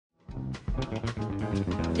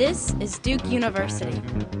This is Duke University.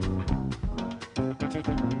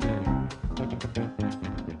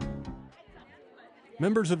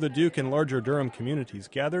 Members of the Duke and larger Durham communities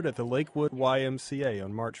gathered at the Lakewood YMCA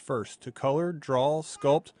on March 1st to color, draw,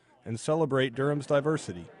 sculpt, and celebrate Durham's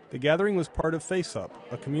diversity. The gathering was part of Face Up,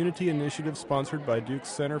 a community initiative sponsored by Duke's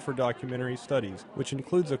Center for Documentary Studies, which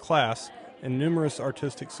includes a class and numerous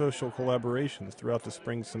artistic social collaborations throughout the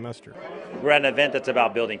spring semester. We're at an event that's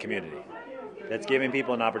about building community, that's giving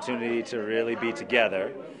people an opportunity to really be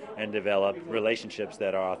together and develop relationships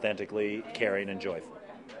that are authentically caring and joyful.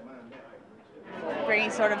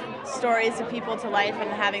 Bringing sort of stories of people to life and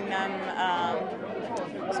having them,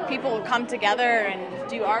 so people come together and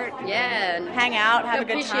do art, and hang out, have a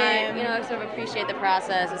good time. Sort of appreciate the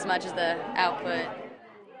process as much as the output.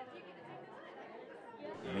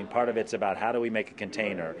 I mean, part of it's about how do we make a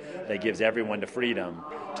container that gives everyone the freedom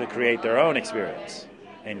to create their own experience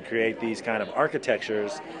and create these kind of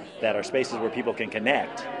architectures that are spaces where people can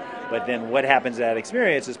connect. But then what happens to that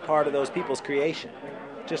experience is part of those people's creation.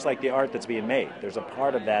 Just like the art that's being made. There's a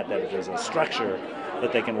part of that there's a structure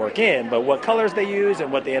that they can work in, but what colors they use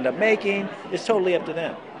and what they end up making is totally up to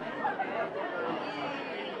them.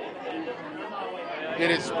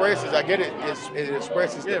 It expresses, I get it, it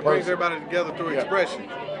expresses the it brings everybody together through expression.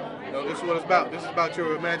 This is what it's about. This is about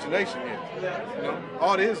your imagination here.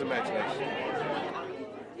 Art is imagination.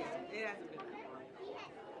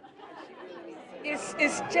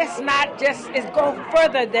 It's just not just, it's go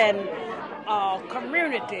further than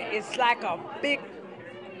community. It's like a big,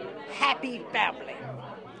 happy family.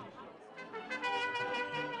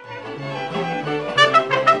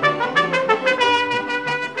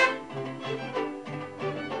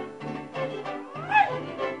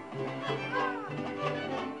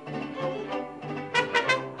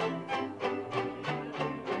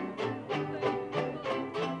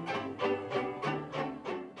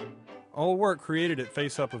 All work created at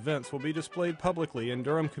Face Up events will be displayed publicly in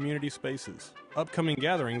Durham community spaces. Upcoming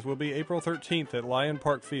gatherings will be April 13th at Lyon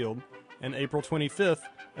Park Field and April 25th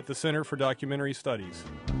at the Center for Documentary Studies.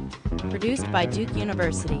 Produced by Duke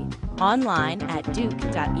University. Online at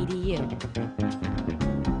duke.edu.